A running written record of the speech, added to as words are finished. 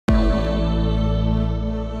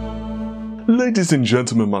Ladies and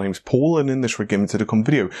gentlemen, my name is Paul, and in this Limited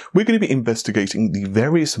video, we're going to be investigating the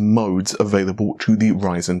various modes available to the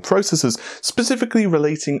Ryzen processors, specifically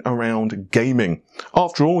relating around gaming.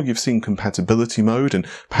 After all, you've seen compatibility mode and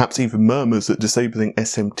perhaps even murmurs that disabling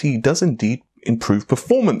SMT does indeed improve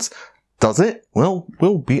performance. Does it? Well,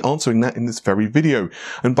 we'll be answering that in this very video.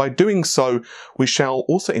 And by doing so, we shall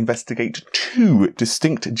also investigate two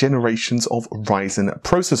distinct generations of Ryzen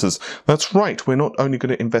processors. That's right, we're not only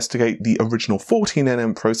going to investigate the original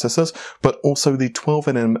 14nm processors, but also the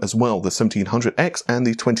 12nm as well, the 1700X and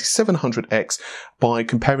the 2700X, by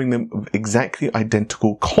comparing them with exactly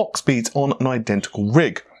identical clock speeds on an identical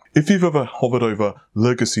rig. If you've ever hovered over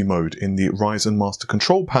Legacy mode in the RYzen Master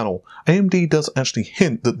Control Panel, AMD does actually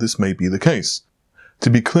hint that this may be the case. To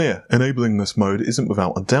be clear, enabling this mode isn't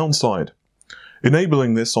without a downside.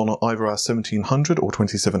 Enabling this on either our 1700 or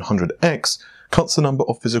 2700X cuts the number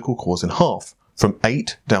of physical cores in half, from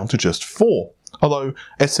 8 down to just 4, although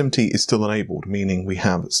SMT is still enabled, meaning we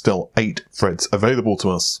have still 8 threads available to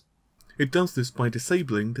us. It does this by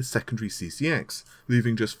disabling the secondary CCX,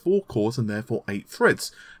 leaving just 4 cores and therefore 8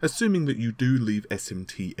 threads, assuming that you do leave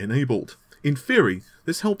SMT enabled. In theory,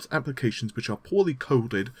 this helps applications which are poorly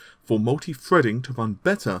coded for multi-threading to run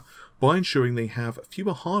better by ensuring they have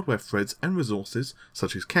fewer hardware threads and resources,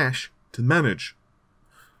 such as cache, to manage.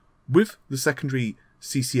 With the secondary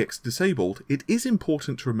CCX disabled, it is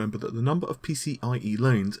important to remember that the number of PCIe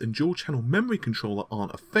lanes and dual-channel memory controller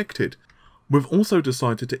aren't affected. We've also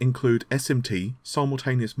decided to include SMT,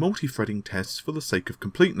 simultaneous multi-threading tests, for the sake of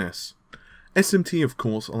completeness. SMT of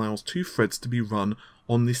course allows 2 threads to be run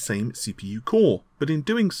on the same CPU core, but in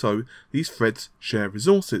doing so, these threads share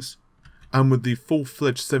resources. And with the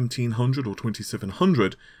full-fledged 1700 or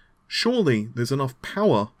 2700, surely there's enough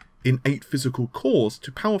power in 8 physical cores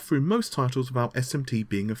to power through most titles without SMT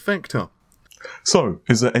being a factor. So,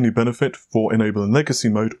 is there any benefit for enabling Legacy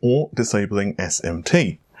mode or disabling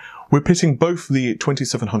SMT? We're pitting both the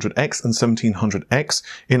 2700X and 1700X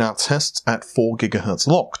in our tests at 4 GHz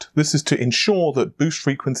locked. This is to ensure that boost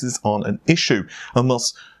frequencies aren't an issue, and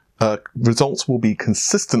thus results will be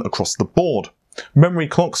consistent across the board. Memory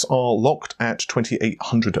clocks are locked at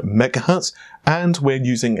 2800 MHz, and we're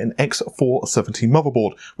using an X470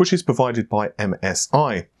 motherboard, which is provided by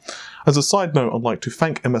MSI. As a side note, I'd like to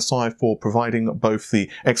thank MSI for providing both the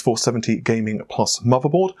X470 Gaming Plus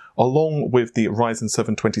motherboard, along with the Ryzen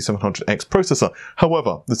 7 2700X processor.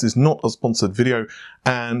 However, this is not a sponsored video,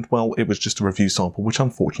 and well, it was just a review sample, which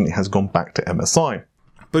unfortunately has gone back to MSI.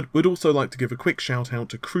 But we'd also like to give a quick shout out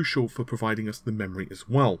to Crucial for providing us the memory as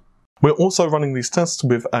well. We're also running these tests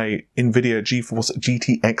with a NVIDIA GeForce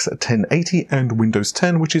GTX 1080 and Windows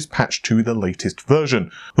 10, which is patched to the latest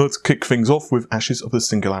version. Let's kick things off with Ashes of the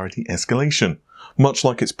Singularity Escalation. Much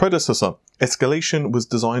like its predecessor, Escalation was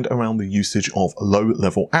designed around the usage of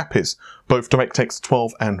low-level APIs. Both DirectX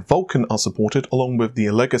 12 and Vulkan are supported, along with the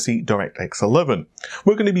legacy DirectX 11.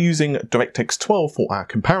 We're going to be using DirectX 12 for our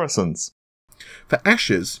comparisons. For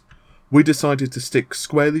Ashes, we decided to stick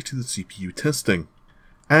squarely to the CPU testing.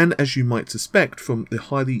 And as you might suspect from the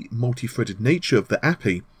highly multi-threaded nature of the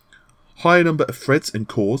API, higher number of threads and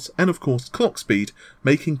cores, and of course clock speed,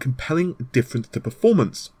 making compelling difference to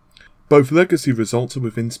performance. Both legacy results are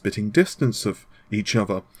within spitting distance of each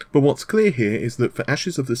other, but what's clear here is that for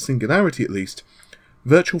Ashes of the Singularity at least,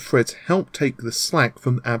 virtual threads help take the slack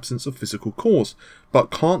from the absence of physical cores, but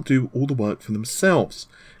can't do all the work for themselves.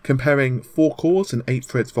 Comparing 4 cores and 8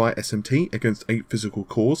 threads via SMT against 8 physical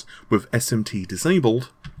cores with SMT disabled,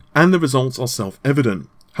 and the results are self-evident.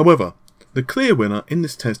 However, the clear winner in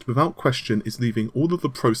this test without question is leaving all of the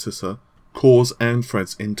processor, cores and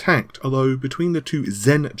threads intact, although between the 2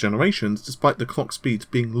 Zen generations, despite the clock speeds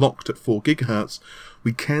being locked at 4 GHz,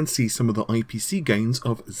 we can see some of the IPC gains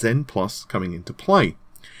of Zen Plus coming into play.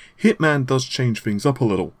 Hitman does change things up a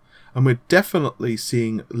little, and we're definitely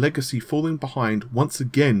seeing Legacy falling behind once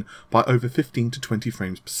again by over 15 to 20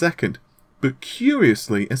 frames per second. But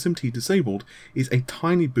curiously, SMT disabled is a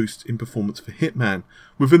tiny boost in performance for Hitman,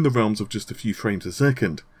 within the realms of just a few frames a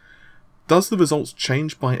second. Does the results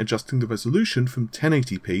change by adjusting the resolution from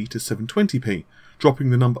 1080p to 720p, dropping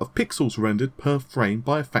the number of pixels rendered per frame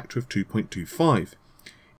by a factor of 2.25?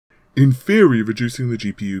 In theory, reducing the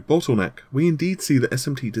GPU bottleneck, we indeed see the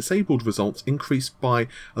SMT disabled results increase by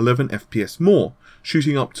 11 FPS more,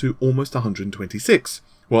 shooting up to almost 126,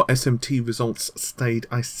 while SMT results stayed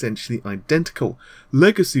essentially identical.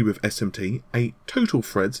 Legacy with SMT, 8 total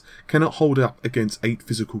threads, cannot hold up against 8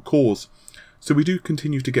 physical cores, so we do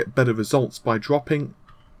continue to get better results by dropping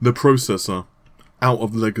the processor out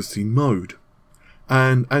of Legacy mode.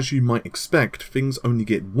 And as you might expect, things only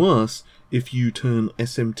get worse if you turn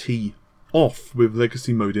SMT off with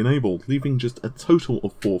legacy mode enabled, leaving just a total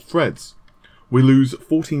of 4 threads. We lose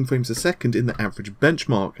 14 frames a second in the average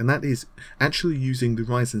benchmark, and that is actually using the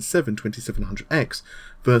Ryzen 7 2700X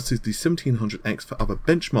versus the 1700X for other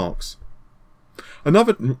benchmarks.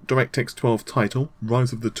 Another DirectX 12 title,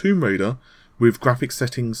 Rise of the Tomb Raider, with graphics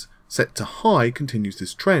settings set to high, continues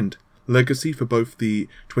this trend. Legacy for both the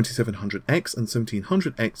 2700X and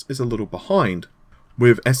 1700X is a little behind.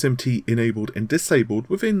 With SMT enabled and disabled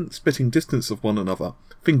within spitting distance of one another,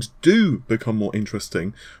 things do become more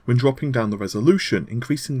interesting when dropping down the resolution,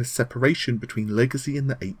 increasing the separation between Legacy and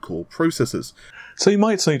the 8-core processors. So you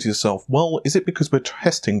might say to yourself, well, is it because we're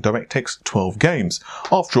testing DirectX 12 games?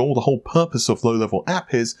 After all, the whole purpose of low-level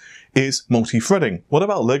app is multi-threading. What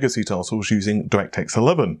about Legacy titles using DirectX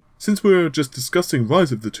 11? Since we were just discussing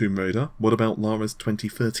Rise of the Tomb Raider, what about Lara's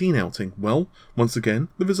 2013 outing? Well, once again,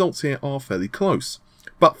 the results here are fairly close.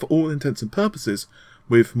 But for all intents and purposes,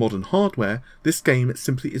 with modern hardware, this game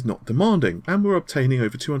simply is not demanding, and we're obtaining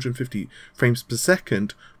over 250 frames per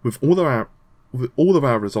second with all of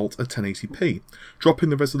our results at 1080p.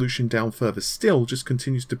 Dropping the resolution down further still just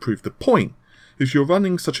continues to prove the point. If you're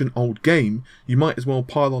running such an old game, you might as well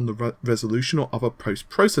pile on the resolution or other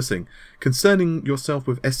post-processing. Concerning yourself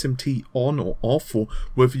with SMT on or off, or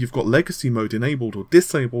whether you've got legacy mode enabled or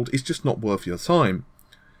disabled, is just not worth your time.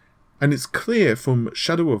 And it's clear from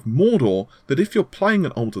Shadow of Mordor that if you're playing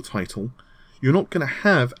an older title, you're not going to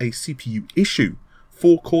have a CPU issue.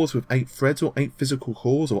 4 cores with 8 threads, or 8 physical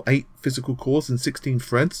cores, or 8 physical cores and 16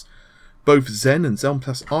 threads. Both Zen and Zen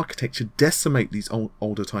Plus architecture decimate these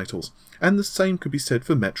older titles, and the same could be said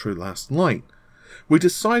for Metro Last Light. We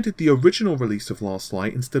decided the original release of Last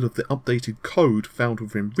Light instead of the updated code found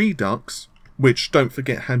within Redux, which, don't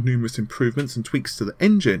forget, had numerous improvements and tweaks to the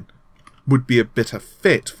engine, would be a better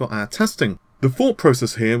fit for our testing. The thought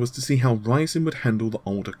process here was to see how Ryzen would handle the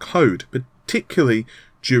older code, particularly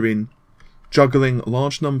during juggling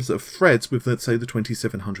large numbers of threads with, let's say, the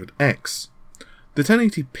 2700X. The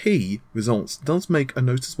 1080p results does make a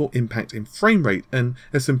noticeable impact in frame rate, and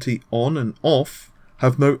SMT on and off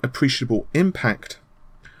have no appreciable impact.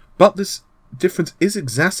 But this difference is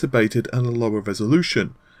exacerbated at a lower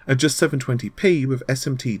resolution. At just 720p with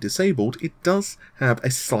SMT disabled, it does have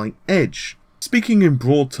a slight edge. Speaking in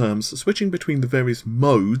broad terms, switching between the various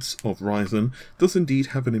modes of Ryzen does indeed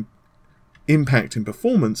have an impact in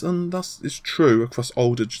performance, and thus is true across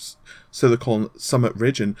older Silicon Summit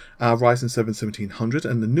Ridge and our Ryzen 7 1700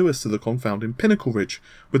 and the newer Silicon found in Pinnacle Ridge,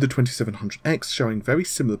 with the 2700X showing very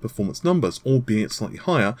similar performance numbers, albeit slightly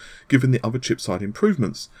higher given the other chipside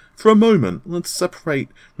improvements. For a moment, let's separate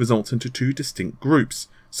results into 2 distinct groups,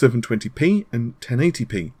 720p and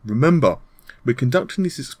 1080p. Remember, we're conducting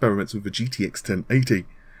these experiments with a GTX 1080,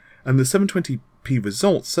 and the 720p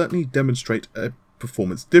results certainly demonstrate a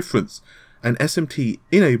performance difference, and SMT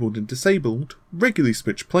enabled and disabled regularly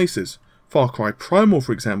switch places. Far Cry Primal,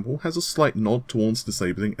 for example, has a slight nod towards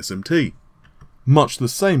disabling SMT. Much the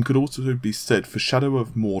same could also be said for Shadow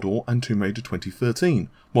of Mordor and Tomb Raider 2013,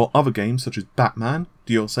 while other games such as Batman,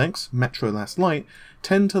 Deus Ex, Metro Last Light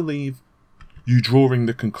tend to leave you drawing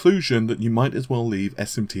the conclusion that you might as well leave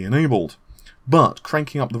SMT enabled. But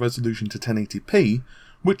cranking up the resolution to 1080p,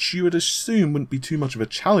 which you would assume wouldn't be too much of a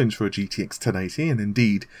challenge for a GTX 1080, and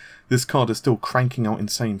indeed, this card is still cranking out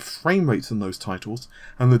insane frame rates in those titles,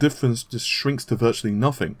 and the difference just shrinks to virtually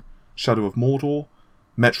nothing. Shadow of Mordor,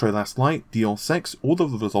 Metro Last Light, Deus Ex, all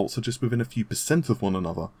of the results are just within a few percent of one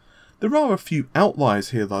another. There are a few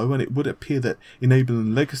outliers here though, and it would appear that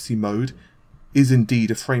enabling legacy mode is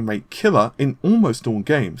indeed a frame rate killer in almost all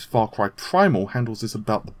games. Far Cry Primal handles this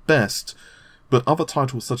about the best, but other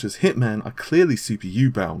titles such as Hitman are clearly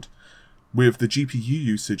CPU bound, with the GPU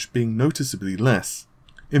usage being noticeably less.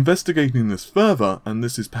 Investigating this further, and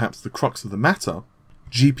this is perhaps the crux of the matter,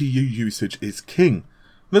 GPU usage is king.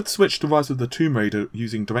 Let's switch to Rise of the Tomb Raider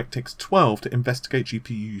using DirectX 12 to investigate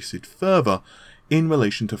GPU usage further in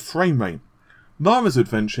relation to frame rate. Lara's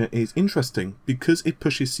adventure is interesting because it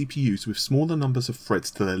pushes CPUs with smaller numbers of threads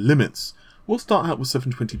to their limits. We'll start out with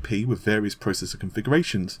 720p with various processor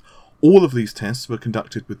configurations. All of these tests were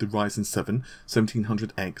conducted with the Ryzen 7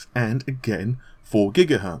 1700X and, again, 4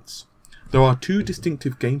 GHz. There are 2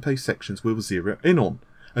 distinctive gameplay sections we'll zero in on,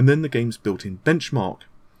 and then the game's built-in benchmark.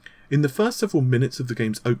 In the first several minutes of the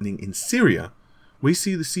game's opening in Syria, we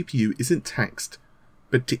see the CPU isn't taxed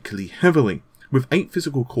particularly heavily. With 8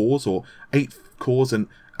 physical cores, or 8 cores and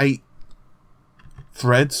 8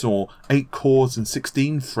 threads, or 8 cores and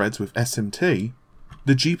 16 threads with SMT,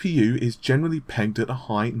 the GPU is generally pegged at a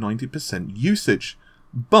high 90% usage.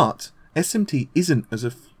 But SMT isn't as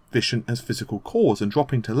efficient as physical cores, and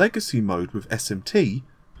dropping to legacy mode with SMT,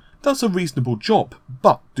 does a reasonable job,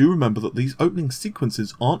 but do remember that these opening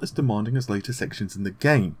sequences aren't as demanding as later sections in the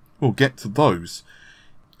game. We'll get to those.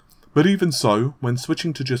 But even so, when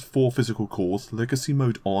switching to just 4 physical cores, Legacy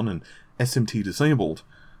mode on and SMT disabled,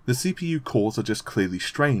 the CPU cores are just clearly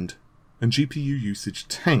strained, and GPU usage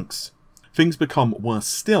tanks. Things become worse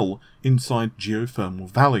still inside Geothermal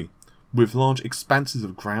Valley, with large expanses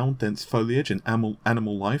of ground, dense foliage and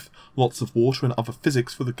animal life, lots of water and other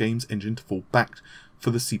physics for the game's engine to fall back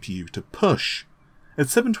for the CPU to push. At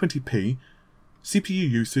 720p, CPU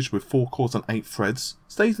usage with 4 cores and 8 threads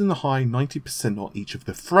stays in the high 90% on each of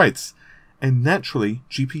the threads, and naturally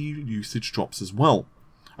GPU usage drops as well.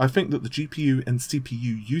 I think that the GPU and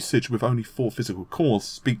CPU usage with only 4 physical cores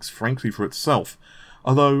speaks frankly for itself,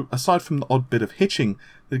 although aside from the odd bit of hitching,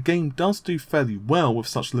 the game does do fairly well with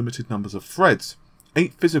such limited numbers of threads.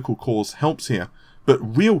 8 physical cores helps here,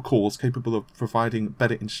 but real cores capable of providing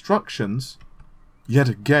better instructions yet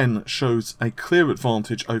again shows a clear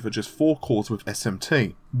advantage over just 4 cores with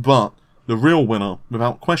SMT. But the real winner,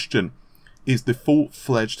 without question, is the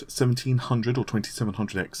full-fledged 1700 or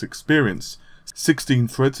 2700X experience. 16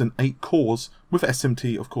 threads and 8 cores with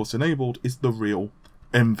SMT of course enabled is the real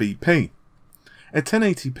MVP. At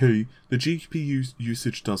 1080p, the GPU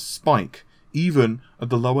usage does spike, even at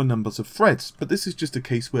the lower numbers of threads, but this is just a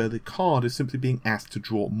case where the card is simply being asked to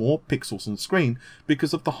draw more pixels on screen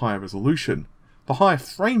because of the higher resolution. The higher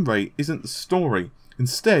frame rate isn't the story,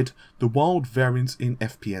 instead the wild variance in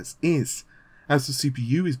FPS is. As the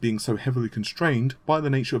CPU is being so heavily constrained by the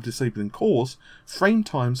nature of disabling cores, frame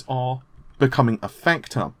times are becoming a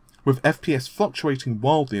factor, with FPS fluctuating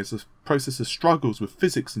wildly as the processor struggles with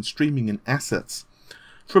physics and streaming in assets.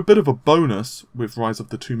 For a bit of a bonus with Rise of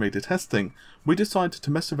the Tomb Raider testing, we decided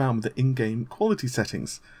to mess around with the in-game quality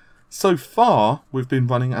settings. So far, we've been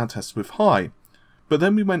running our tests with high, but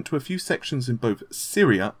then we went to a few sections in both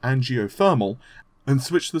Syria and Geothermal and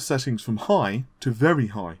switched the settings from high to very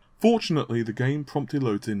high. Fortunately, the game promptly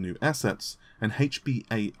loads in new assets, and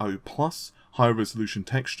HBAO+, higher resolution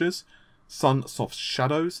textures, sun soft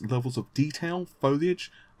shadows, levels of detail, foliage,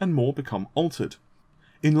 and more become altered.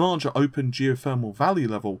 In larger open Geothermal Valley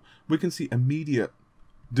level, we can see immediate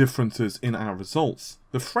differences in our results.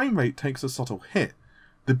 The frame rate takes a subtle hit.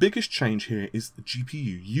 The biggest change here is the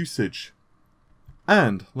GPU usage.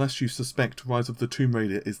 And, lest you suspect Rise of the Tomb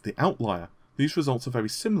Raider is the outlier, these results are very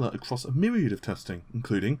similar across a myriad of testing,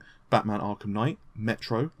 including Batman Arkham Knight,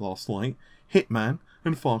 Metro, Last Light, Hitman,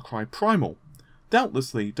 and Far Cry Primal.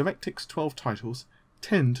 Doubtlessly, DirectX 12 titles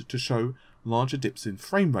tend to show larger dips in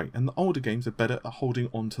frame rate, and the older games are better at holding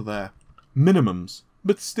on to their minimums.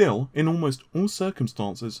 But still, in almost all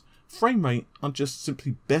circumstances, frame rate are just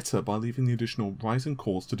simply better by leaving the additional Ryzen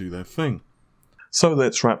cores to do their thing. So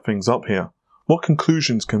let's wrap things up here. What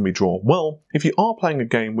conclusions can we draw? Well, if you are playing a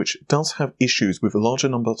game which does have issues with larger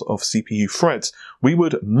numbers of CPU threads, we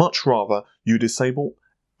would much rather you disable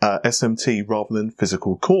SMT rather than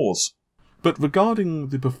physical cores. But regarding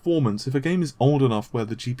the performance, if a game is old enough where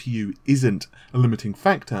the GPU isn't a limiting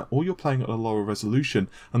factor, or you're playing at a lower resolution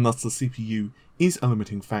and thus the CPU is a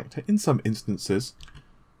limiting factor in some instances,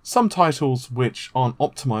 some titles which aren't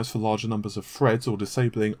optimized for larger numbers of threads or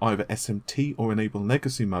disabling either SMT or enable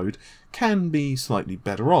legacy mode can be slightly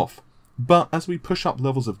better off. But as we push up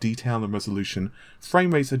levels of detail and resolution,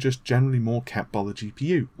 frame rates are just generally more capped by the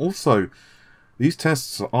GPU. Also, these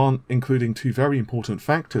tests aren't including 2 very important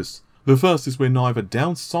factors. The first is we're neither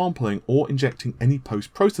downsampling or injecting any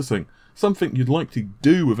post-processing, something you'd likely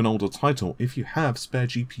do with an older title if you have spare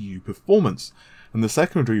GPU performance. And the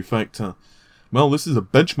secondary factor, well, this is a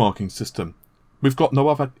benchmarking system. We've got no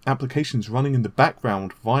other applications running in the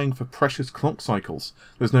background vying for precious clock cycles.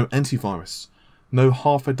 There's no antivirus, no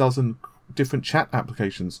half a dozen different chat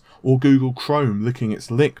applications, or Google Chrome licking its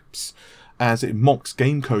lips as it mocks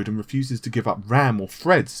game code and refuses to give up RAM or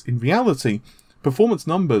threads. In reality, performance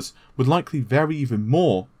numbers would likely vary even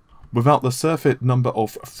more without the surfeit number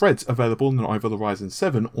of threads available in either the Ryzen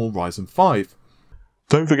 7 or Ryzen 5.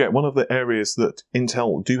 Don't forget, one of the areas that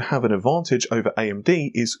Intel do have an advantage over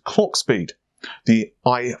AMD is clock speed. The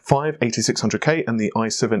i5 8600K and the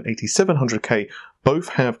i7 8700K both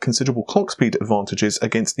have considerable clock speed advantages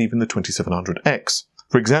against even the 2700X.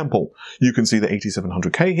 For example, you can see the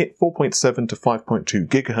 8700K hit 4.7 to 5.2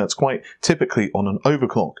 GHz quite typically on an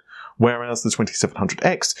overclock, whereas the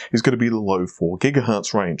 2700X is going to be the low 4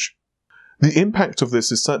 GHz range. The impact of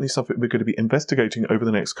this is certainly something we're going to be investigating over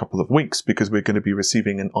the next couple of weeks because we're going to be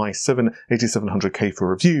receiving an i7 8700K for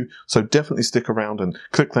review, so definitely stick around and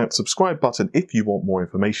click that subscribe button if you want more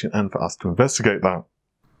information and for us to investigate that.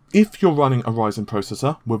 If you're running a Ryzen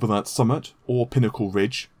processor, whether that's Summit or Pinnacle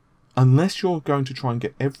Ridge, unless you're going to try and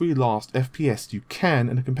get every last FPS you can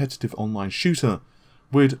in a competitive online shooter.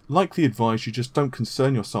 We'd likely advise you just don't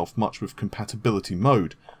concern yourself much with compatibility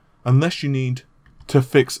mode, unless you need to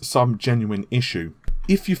fix some genuine issue.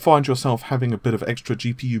 If you find yourself having a bit of extra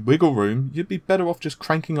GPU wiggle room, you'd be better off just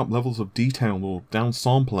cranking up levels of detail or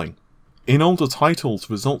downsampling. In older titles,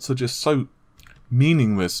 results are just so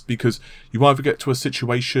meaningless because you either get to a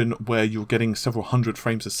situation where you're getting several hundred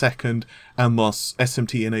frames a second and thus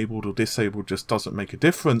SMT enabled or disabled just doesn't make a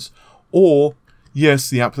difference, or yes,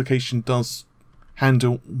 the application does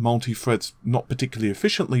handle multi-threads not particularly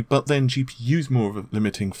efficiently, but then GPU's more of a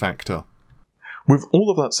limiting factor. With all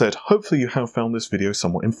of that said, hopefully you have found this video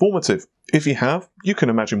somewhat informative. If you have, you can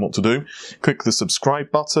imagine what to do. Click the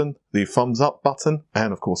subscribe button, the thumbs up button,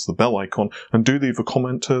 and of course the bell icon, and do leave a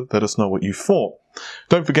comment to let us know what you thought.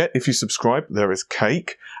 Don't forget, if you subscribe, there is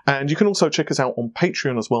cake, and you can also check us out on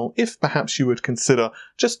Patreon as well, if perhaps you would consider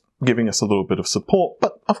just giving us a little bit of support,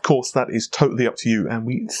 but of course that is totally up to you, and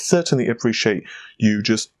we certainly appreciate you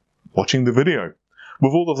just watching the video.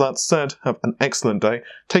 With all of that said, have an excellent day,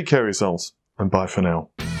 take care of yourselves, and bye for now.